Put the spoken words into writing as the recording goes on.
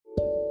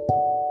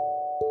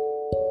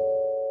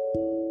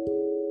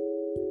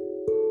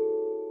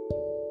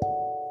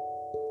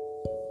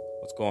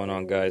going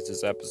on, guys?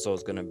 This episode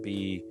is gonna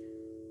be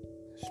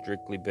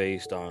strictly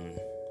based on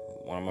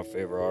one of my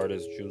favorite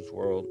artists, Juice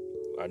WRLD.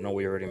 I know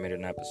we already made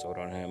an episode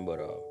on him, but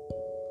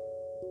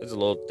there's a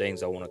little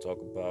things I want to talk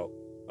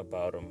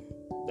about him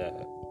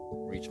that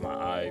reached my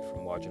eye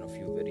from watching a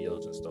few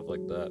videos and stuff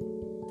like that.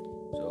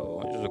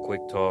 So just a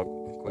quick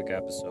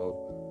episode.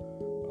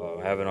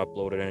 I haven't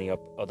uploaded any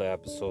other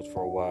episodes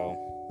for a while,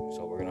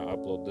 so we're gonna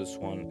upload this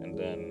one, and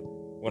then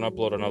we're gonna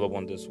upload another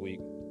one this week.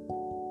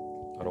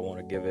 I don't want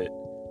to give it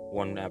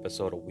one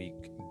episode a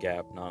week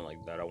gap, not like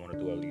that. I want to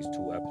do at least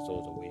 2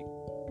 episodes a week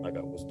like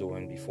I was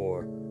doing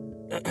before.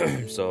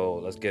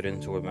 So let's get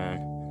into it, man.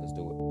 Let's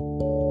do it.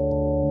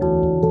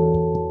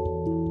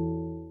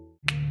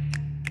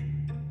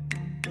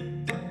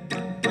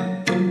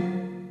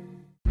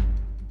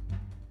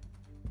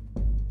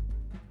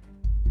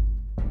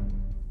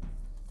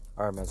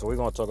 Alright, man, so we're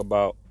going to talk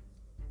about,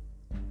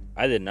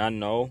 I did not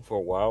know for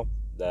a while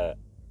that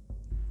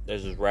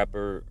there's this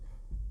rapper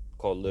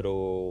called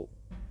Lil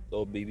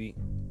BB,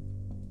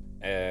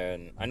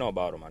 and I knew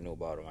about him. I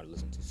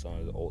listened to some of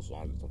his old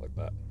songs and stuff like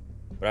that,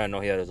 but I didn't know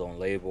he had his own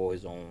label,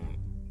 his own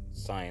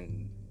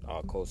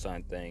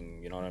co-sign thing,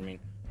 you know what I mean?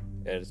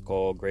 And it's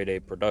called Grade A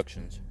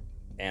Productions,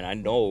 and I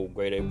know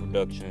Grade A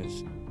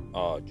Productions,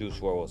 Juice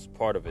WRLD was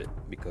part of it,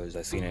 because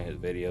I seen it in his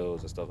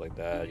videos and stuff like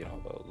that, you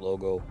know, the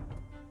logo,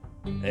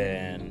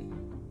 and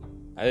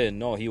I didn't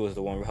know he was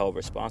the one held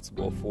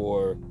responsible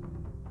for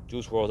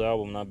Juice WRLD's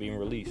album not being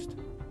released.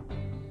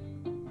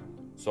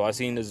 So I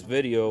seen this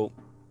video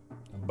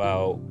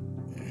about,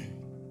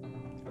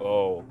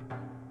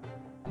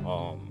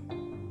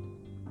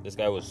 this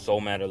guy was so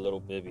mad at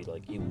Lil Bibby,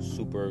 like he was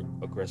super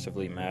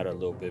aggressively mad at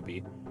Lil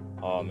Bibby.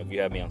 If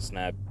you had me on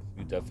Snap,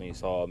 you definitely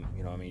saw him,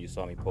 you know what I mean, you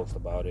saw me post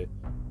about it.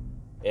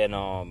 And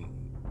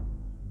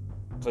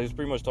so he was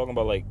pretty much talking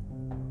about, like,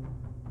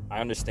 I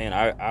understand,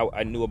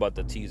 I knew about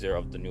the teaser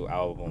of the new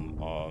album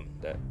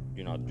that,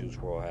 you know, Juice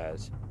WRLD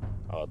has,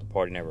 The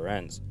Party Never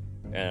Ends.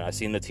 And I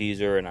seen the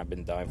teaser, and I've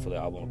been dying for the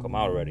album to come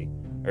out already.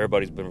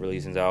 Everybody's been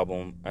releasing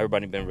albums.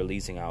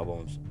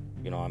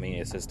 You know what I mean?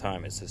 It's his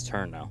time. It's his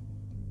turn now.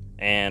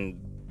 And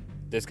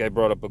this guy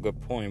brought up a good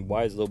point.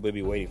 Why is Lil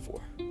Bibby waiting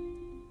for?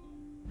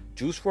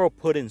 Juice WRLD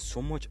put in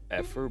so much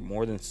effort,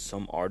 more than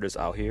some artists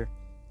out here,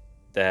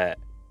 that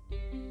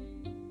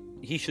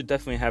he should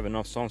definitely have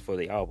enough songs for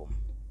the album.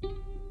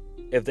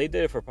 If they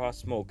did it for Pop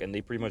Smoke, and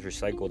they pretty much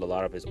recycled a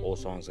lot of his old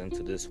songs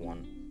into this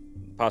one,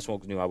 Pop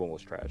Smoke's new album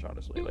was trash,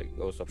 honestly. Like,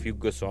 there was a few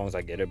good songs,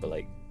 I get it, but,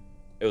 like,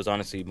 it was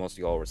honestly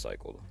mostly all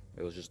recycled.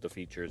 It was just the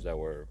features that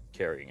were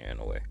carrying it in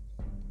a way.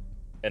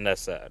 And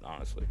that's sad,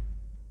 honestly.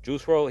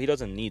 Juice WRLD, he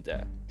doesn't need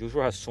that. Juice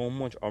WRLD has so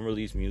much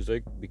unreleased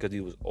music because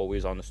he was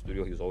always on the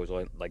studio. He was always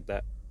like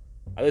that.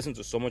 I listened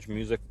to so much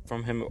music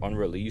from him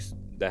unreleased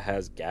that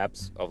has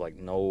gaps of, like,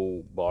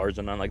 no bars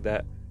or nothing like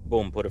that.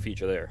 Boom, put a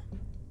feature there.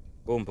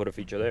 Boom, put a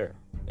feature there.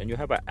 And you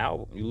have an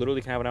album. You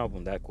literally can have an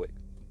album that quick.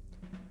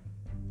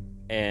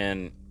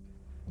 And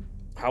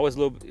how is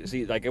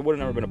see, like, it would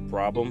have never been a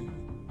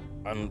problem,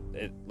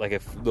 like,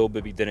 if Lil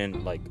Bibby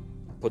didn't, like,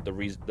 put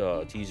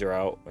the teaser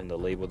out, and the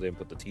label didn't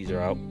put the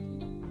teaser out.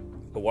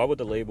 But why would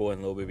the label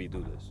and Lil Bibby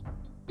do this?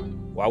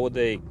 Why would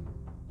they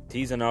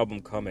tease an album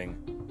coming,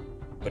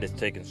 but it's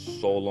taken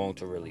so long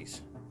to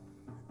release,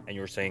 and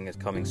you're saying it's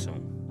coming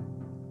soon,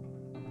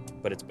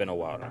 but it's been a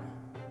while now?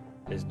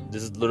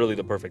 This is literally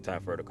the perfect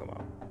time for it to come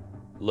out.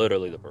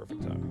 Literally the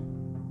perfect time.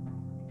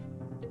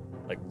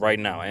 Like, right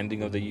now,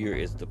 ending of the year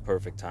is the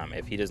perfect time.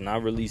 If he does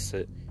not release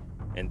it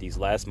in these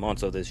last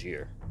months of this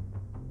year,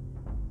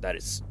 that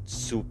is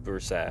super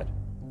sad.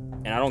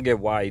 And I don't get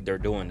why they're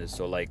doing this.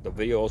 So, like, the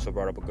video also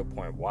brought up a good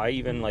point.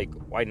 Why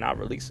not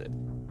release it?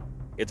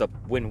 It's a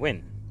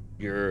win-win.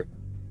 You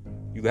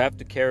have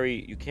to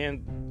carry, you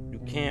can't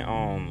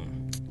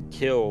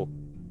kill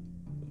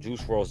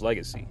Juice WRLD's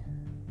legacy.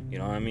 You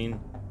know what I mean?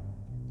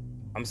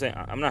 I'm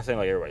not saying,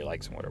 like, everybody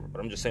likes him or whatever, but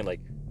I'm just saying,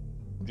 like,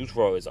 Juice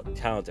WRLD is a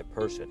talented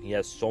person. He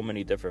has so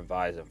many different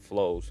vibes and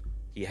flows.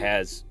 He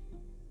has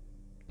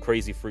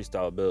crazy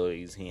freestyle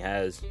abilities.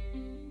 He's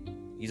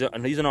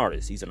an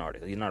artist. He's an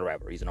artist. He's not a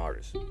rapper. He's an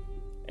artist.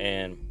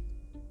 And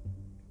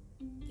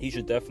he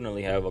should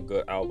definitely have a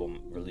good album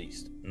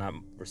released. Not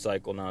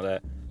recycle, none of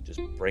that. Just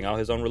bring out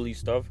his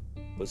unreleased stuff,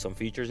 put some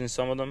features in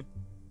some of them,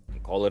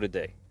 and call it a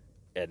day.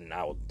 And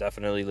I will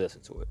definitely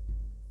listen to it.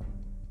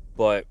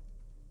 But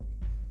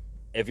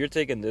if you're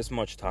taking this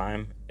much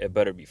time, it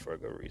better be for a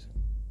good reason.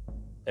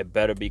 It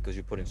better be because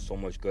you're putting so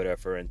much good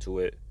effort into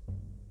it.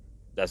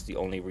 That's the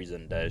only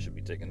reason that it should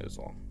be taking this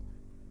long.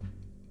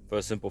 For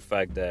a simple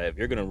fact that if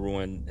you're going to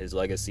ruin his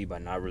legacy by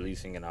not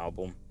releasing an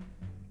album,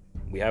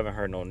 we haven't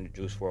heard no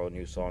Juice WRLD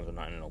new songs or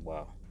nothing in a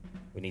while.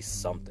 We need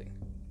something.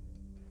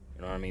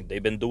 You know what I mean?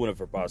 They've been doing it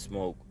for Pop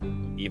Smoke,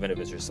 even if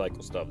it's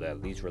recycled stuff, that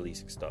at least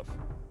releasing stuff.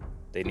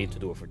 They need to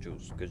do it for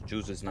Juice, because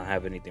Juice does not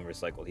have anything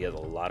recycled. He has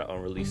a lot of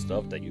unreleased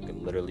stuff that you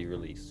can literally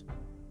release.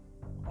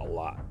 A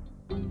lot.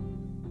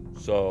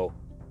 So,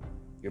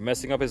 you're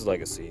messing up his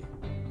legacy.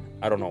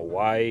 I don't know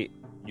why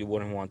you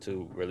wouldn't want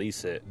to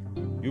release it.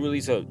 You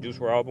release a Juice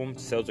WRLD album,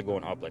 sales are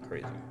going up like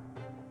crazy.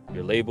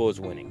 Your label is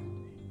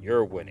winning.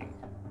 You're winning.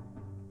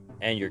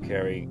 And you're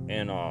carrying,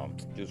 and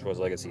Juice WRLD's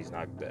legacy is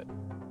not dead.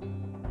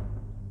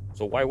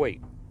 So why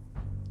wait?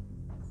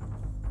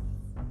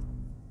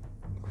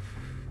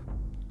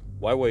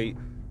 Why wait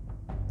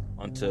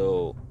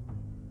until...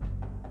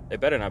 It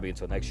better not be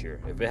until next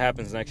year. If it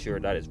happens next year,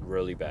 that is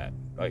really bad.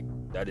 Like,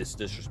 that is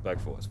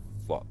disrespectful as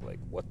fuck. Like,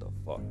 what the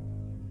fuck?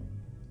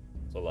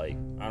 So, like,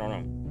 I don't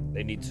know.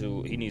 He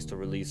needs to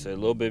release it.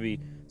 Lil Bibby,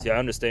 see, I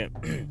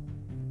understand.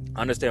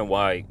 I understand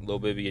why Lil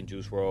Bibby and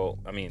Juice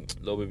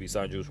WRLD, Lil Bibby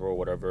signed Juice WRLD,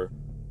 whatever.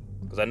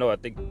 Because I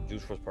think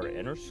Juice WRLD's part of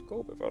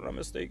Interscope, if I'm not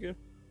mistaken.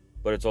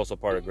 But it's also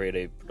part of Grade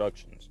A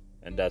Productions.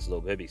 And that's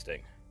Lil Bibby's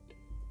thing.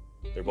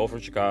 They're both from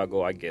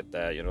Chicago. I get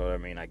that. You know what I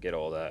mean? I get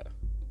all that.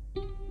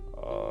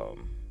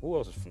 Who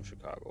else is from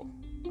Chicago?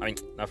 I mean,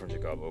 not from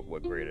Chicago,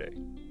 but Grade A.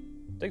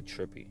 I think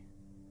Trippy.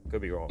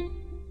 Could be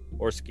wrong.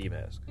 Or Ski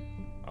Mask.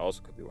 I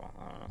also could be wrong.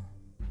 I don't know.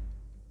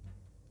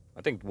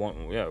 I think one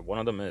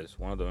of them is.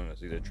 One of them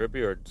is either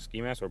Trippy or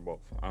Ski Mask or both.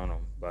 I don't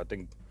know. But I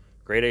think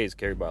Grade A is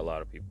carried by a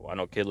lot of people. I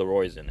know Kid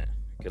Leroy's in it.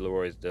 Kid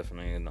Leroy is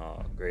definitely in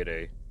Grade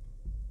A.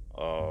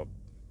 And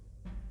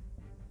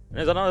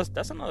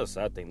that's another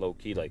sad thing, low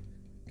key. Like,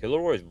 Kid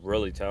Leroy is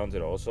really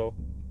talented also.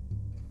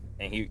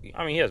 And he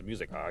has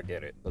music out, I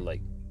get it. But,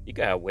 like, he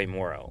could have way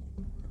more out.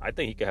 I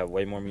think he could have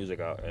way more music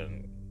out.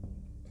 And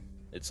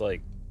it's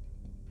like,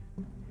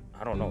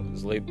 I don't know.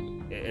 This label,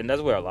 and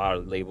that's where a lot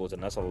of labels,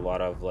 and that's a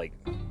lot of, like,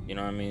 you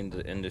know what I mean,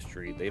 the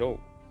industry, they don't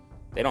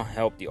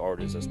help the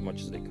artists as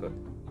much as they could.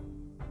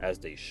 As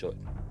they should.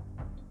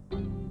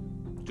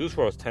 Juice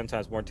WRLD is 10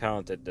 times more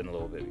talented than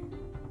Lil Bibby.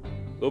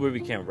 Lil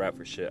Bibby can't rap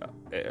for shit.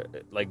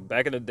 Like,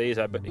 back in the days,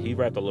 he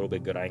rapped a little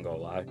bit good, I ain't gonna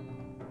lie.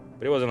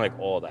 But it wasn't, like,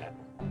 all that.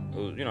 It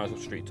was, you know,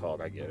 it's street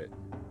talk, I get it.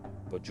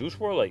 But Juice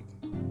WRLD, like,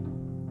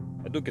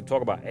 that dude can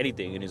talk about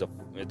anything, and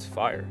it's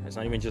fire. It's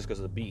not even just because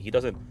of the beat.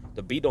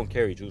 The beat don't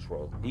carry Juice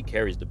WRLD. He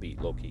carries the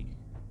beat, low key.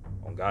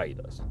 On God, he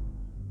does.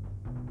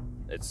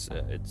 It's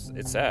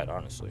sad,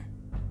 honestly.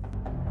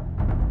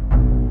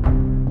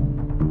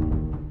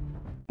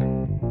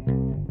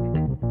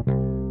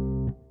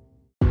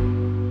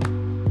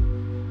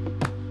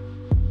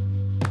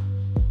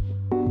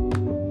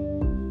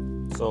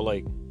 So,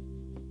 like,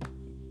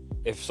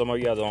 if some of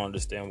y'all don't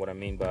understand what I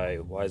mean by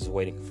why is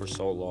waiting for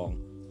so long,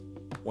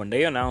 when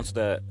they announced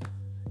that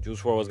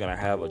Juice WRLD was gonna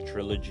have a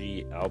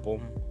trilogy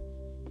album,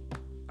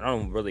 I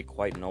don't really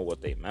quite know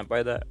what they meant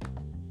by that.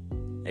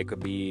 It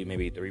could be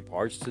maybe 3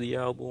 parts to the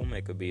album.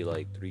 It could be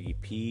like 3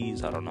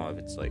 EPs. I don't know if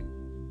it's like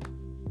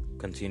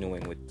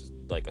continuing with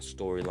like a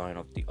storyline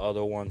of the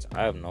other ones.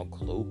 I have no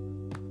clue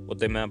what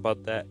they meant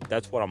about that.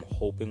 That's what I'm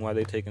hoping why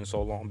they're taking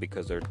so long,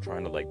 because they're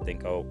trying to like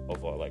think of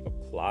like a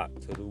plot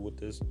to do with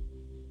this.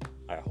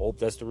 I hope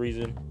that's the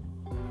reason.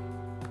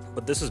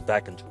 But this is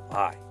back in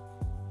July.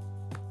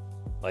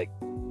 Like,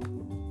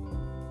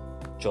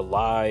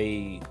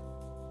 July...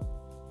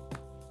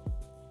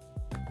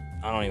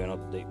 I don't even know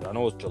the date, but I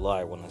know it's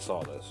July when I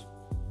saw this.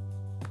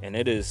 And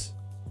it is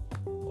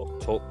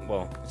October.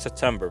 Well, it's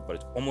September, but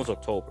it's almost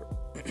October.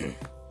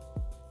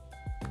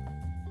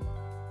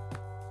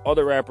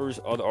 Other rappers,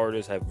 other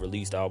artists have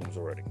released albums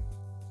already.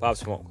 Pop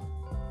Smoke,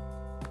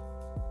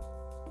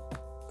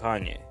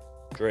 Kanye,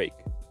 Drake,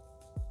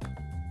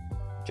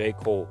 J.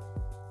 Cole,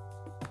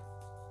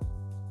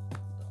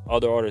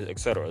 other artists,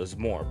 etc. There's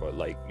more, but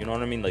like, you know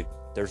what I mean? Like,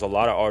 there's a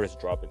lot of artists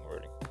dropping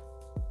already.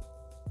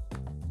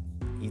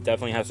 He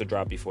definitely has to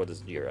drop before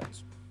this year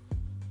ends.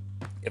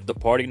 If The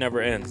Party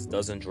Never Ends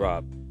doesn't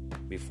drop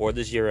before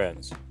this year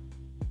ends,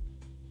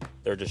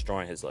 they're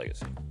destroying his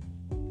legacy.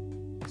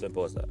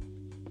 Simple as that.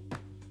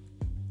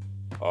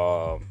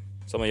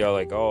 Some of y'all are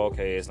like, oh,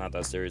 okay, it's not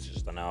that serious, it's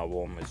just an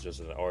album, it's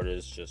just an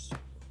artist, just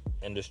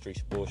industry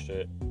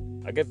bullshit.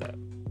 I get that.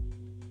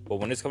 But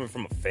when it's coming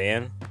from a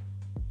fan,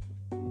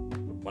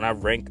 when I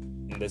rank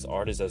this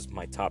artist as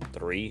my top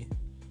 3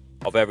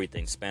 of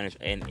everything, Spanish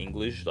and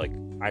English, like,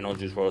 I know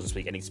Juice WRLD doesn't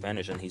speak any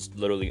Spanish, and he's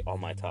literally on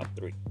my top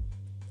 3.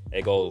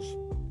 It goes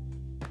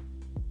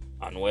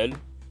Anuel,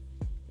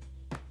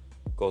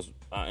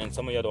 and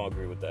some of y'all don't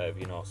agree with that. If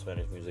you know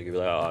Spanish music, you'll be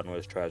like, oh,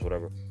 Anuel's trash,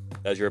 whatever.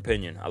 That's your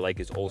opinion. I like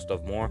his old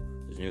stuff more.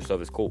 His new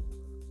stuff is cool.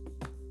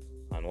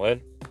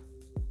 Anuel,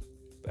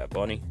 Bad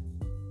Bunny,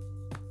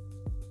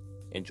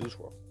 and Juice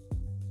WRLD.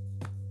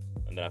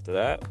 And then after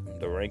that,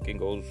 the ranking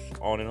goes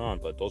on and on.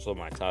 But those are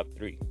my top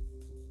 3.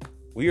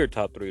 Weird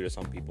top 3 to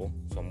some people.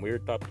 Some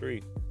weird top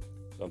 3.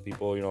 Some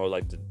people, you know,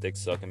 like the dick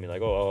suck and be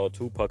like, oh,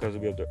 Tupac has to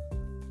be up there.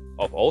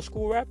 Of old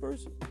school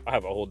rappers, I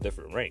have a whole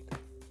different rank.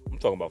 I'm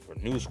talking about for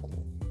new school.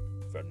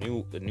 For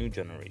the new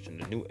generation,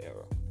 the new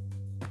era.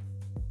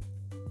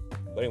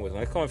 But anyways,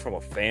 when it's coming from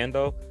a fan,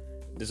 though,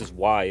 this is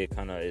why it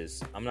kind of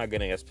is. I'm not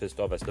getting as pissed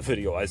off as the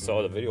video I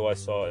saw. The video I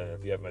saw, and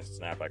if you have my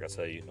snap, like I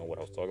said, you know what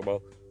I was talking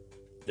about.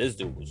 This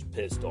dude was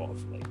pissed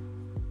off. Like,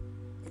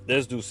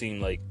 this dude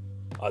seemed like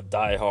a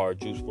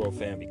diehard Juice WRLD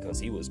fan because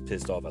he was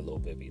pissed off at Lil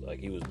Bibby. Like,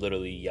 he was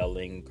literally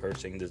yelling,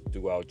 cursing this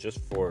dude out just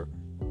for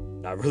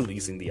not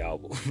releasing the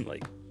album.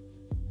 Like,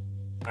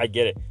 I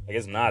get it. Like,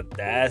 it's not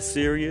that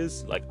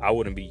serious. Like, I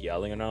wouldn't be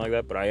yelling or nothing like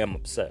that, but I am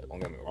upset. Don't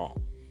get me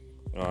wrong.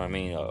 You know what I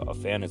mean? A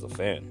fan is a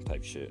fan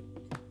type shit.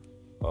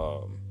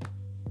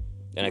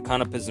 And it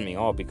kind of pisses me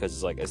off because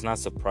it's like, it's not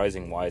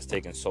surprising why it's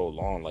taking so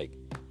long. Like,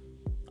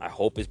 I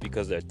hope it's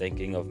because they're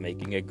thinking of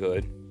making it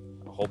good.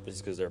 I hope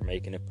it's because they're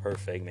making it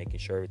perfect, making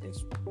sure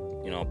everything's,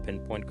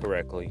 pinpoint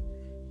correctly.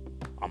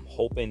 I'm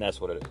hoping that's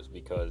what it is,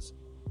 because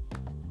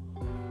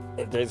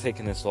if they're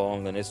taking this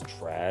long, then it's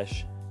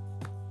trash.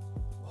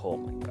 Oh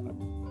my god.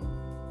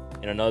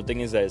 And another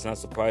thing is that it's not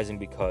surprising,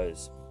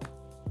 because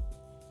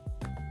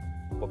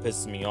what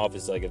pisses me off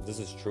is, like, if this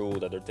is true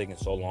that they're taking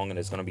so long and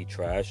it's gonna be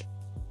trash,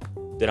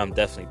 then I'm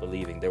definitely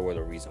believing they were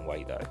the reason why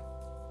he died.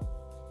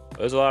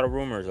 There's a lot of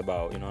rumors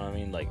about,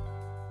 like,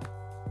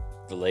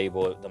 the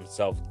label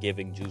themselves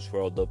giving Juice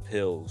WRLD the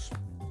pills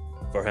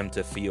for him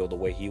to feel the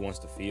way he wants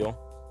to feel.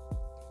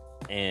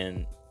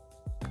 And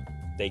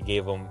they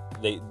gave him,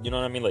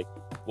 like,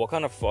 what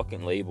kind of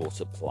fucking label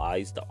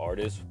supplies the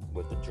artist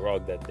with the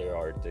drug that they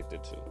are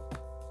addicted to?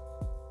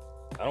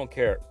 I don't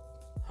care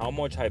how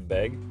much I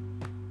beg.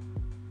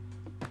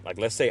 Like,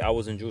 let's say I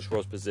was in Juice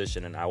WRLD's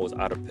position and I was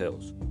out of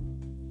pills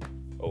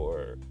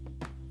or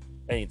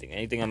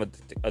anything I'm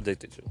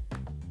addicted to,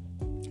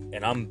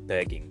 and I'm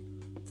begging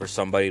for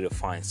somebody to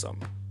find some,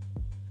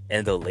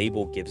 and the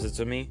label gives it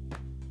to me,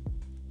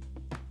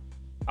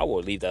 I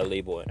will leave that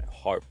label in a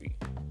heartbeat,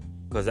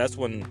 because that's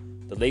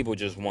when the label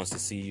just wants to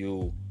see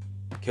you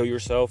kill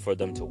yourself for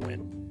them to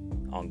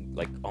win.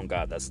 On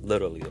God, that's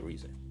literally the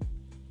reason.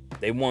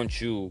 They want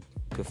you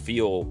to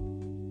feel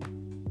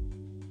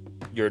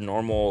your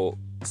normal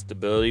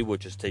stability,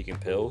 which is taking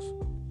pills.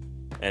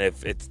 And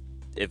if it's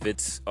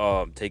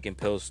taking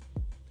pills,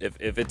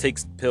 if it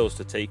takes pills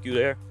to take you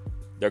there,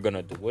 they're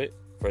gonna do it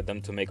for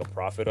them to make a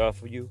profit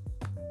off of you.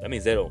 That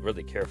means they don't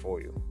really care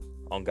for you.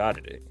 On God,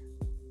 it is.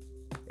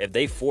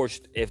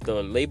 If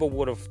the label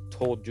would have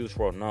told Juice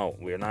WRLD, no,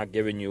 we're not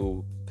giving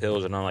you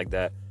pills or nothing like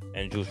that,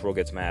 and Juice WRLD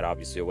gets mad,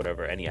 obviously, or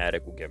whatever, any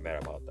addict will get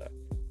mad about that.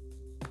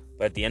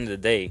 But at the end of the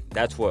day,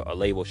 that's what a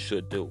label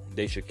should do.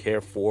 They should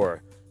care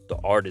for the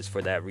artist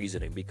for that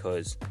reasoning,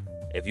 because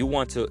if you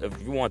want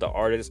the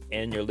artist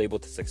and your label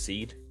to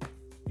succeed,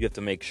 you have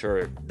to make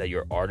sure that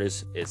your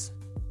artist is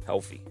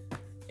healthy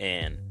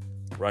and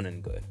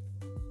running good.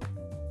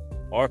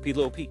 RP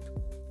Lil Peep.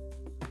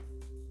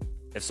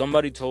 If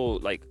somebody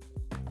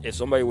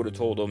would have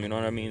told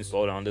them,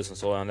 slow down this and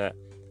slow down that,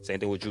 same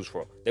thing with Juice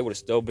WRLD, they would have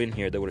still been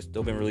here, they would have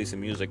still been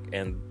releasing music,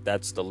 and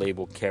that's the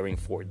label caring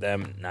for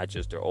them, not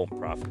just their own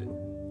profit.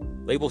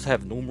 Labels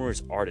have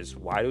numerous artists.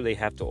 Why do they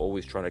have to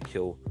always try to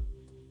kill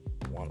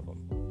one of them?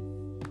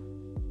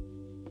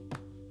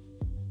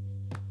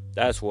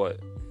 That's what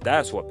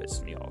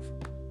pisses me off.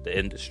 The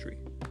industry.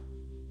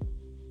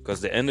 Because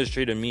the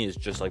industry to me is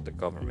just like the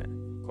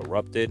government.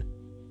 Corrupted,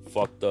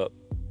 fucked up,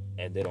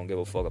 and they don't give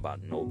a fuck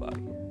about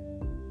nobody.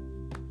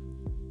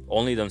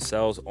 Only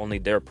themselves, only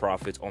their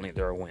profits, only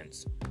their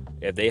wins.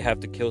 If they have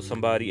to kill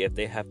somebody, if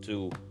they have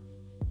to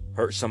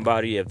hurt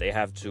somebody, if they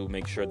have to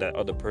make sure that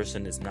other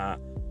person is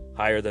not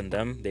higher than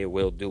them, they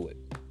will do it.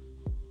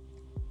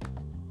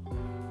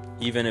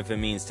 Even if it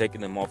means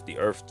taking them off the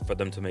earth for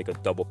them to make a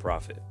double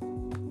profit.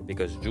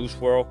 Because Juice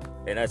WRLD,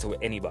 and that's with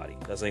anybody,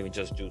 that's not even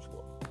just Juice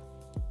WRLD.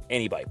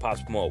 Anybody, Pop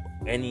Smoke,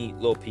 any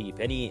Lil Peep,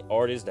 any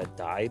artist that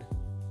died,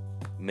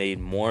 made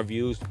more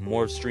views,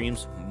 more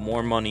streams,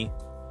 more money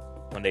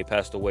when they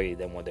passed away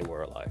than when they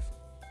were alive.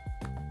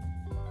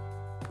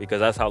 Because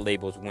that's how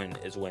labels win,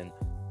 is when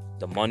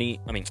the money,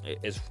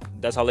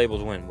 that's how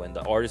labels win. When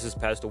the artist has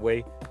passed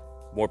away,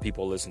 more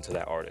people listen to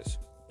that artist.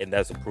 And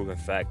that's a proven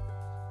fact,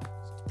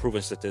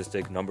 proven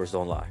statistic, numbers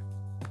don't lie.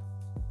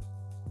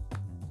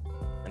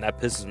 And that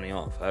pisses me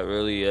off.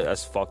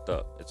 That's fucked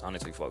up. It's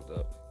honestly fucked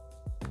up.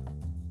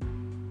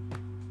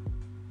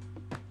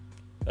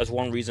 That's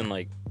one reason,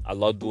 like, I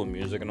love doing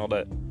music and all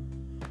that,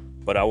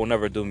 but I will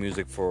never do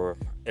music for,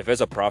 if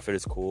it's a profit,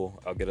 it's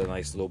cool, I'll get a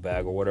nice little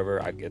bag or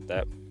whatever, I get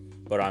that,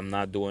 but I'm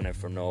not doing it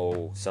for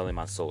no selling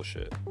my soul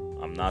shit.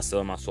 I'm not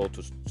selling my soul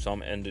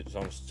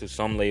to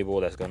some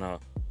label that's gonna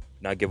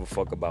not give a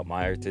fuck about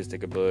my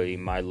artistic ability,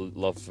 my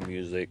love for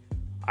music.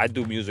 I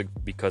do music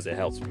because it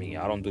helps me.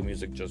 I don't do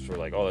music just for,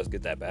 like, oh, let's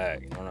get that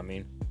bag, you know what I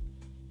mean?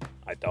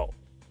 I don't.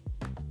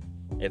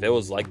 If it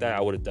was like that,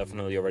 I would have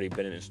definitely already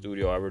been in the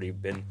studio, I already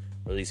been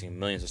releasing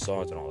millions of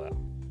songs and all that,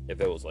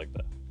 if it was like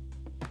that.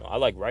 I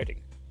like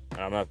writing, and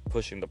I'm not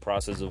pushing the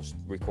process of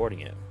recording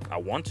it. I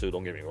want to,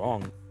 don't get me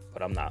wrong,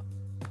 but I'm not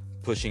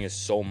pushing it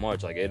so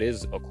much. Like, it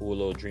is a cool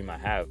little dream I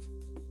have.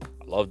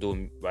 I love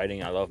doing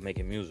writing, I love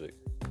making music,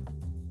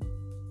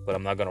 but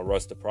I'm not gonna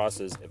rush the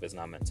process if it's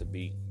not meant to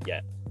be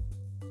yet.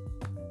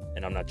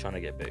 And I'm not trying to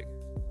get big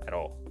at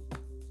all,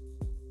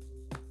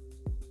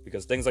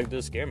 because things like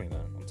this scare me,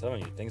 man. I'm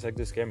telling you, things like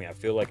this scare me. I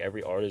feel like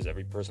every artist,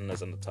 every person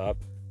that's on the top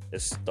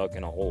is stuck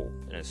in a hole,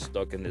 and is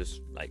stuck in this,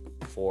 like,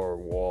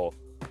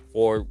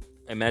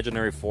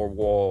 imaginary four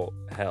wall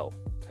hell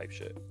type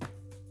shit.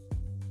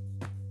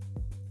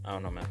 I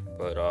don't know, man,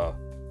 but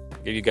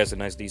give you guys a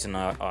nice decent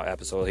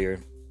episode here.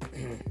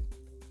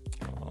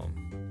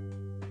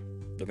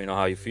 Let me know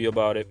how you feel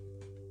about it.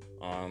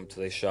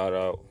 Today's shout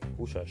out.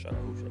 Who should I shout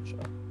out?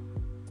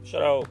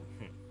 Shout out.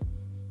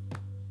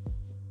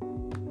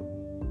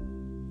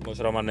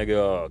 Shout out my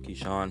nigga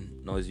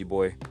Keyshawn, Noisy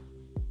Boy.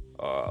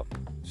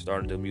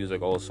 Starting to do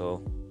music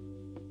also.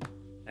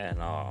 And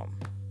you know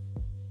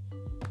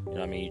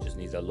what I mean, he just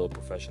needs that little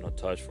professional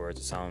touch for it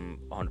to sound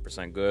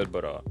 100% good.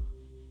 But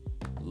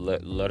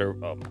letter.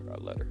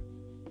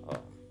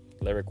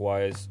 Lyric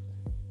wise,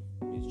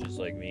 he's just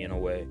like me in a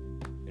way.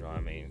 You know what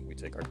I mean? We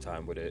take our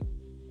time with it.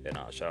 And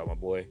shout out my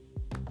boy.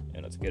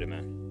 And let's get it,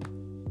 man.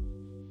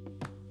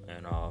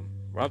 And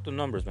run up the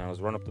numbers, man. Let's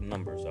run up the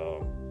numbers.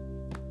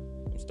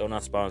 I'm still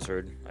not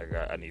sponsored.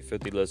 I need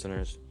 50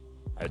 listeners.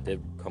 I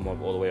did come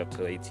up all the way up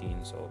to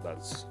 18, so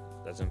that's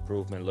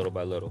improvement little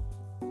by little.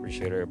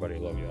 Appreciate everybody.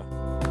 Love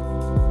y'all.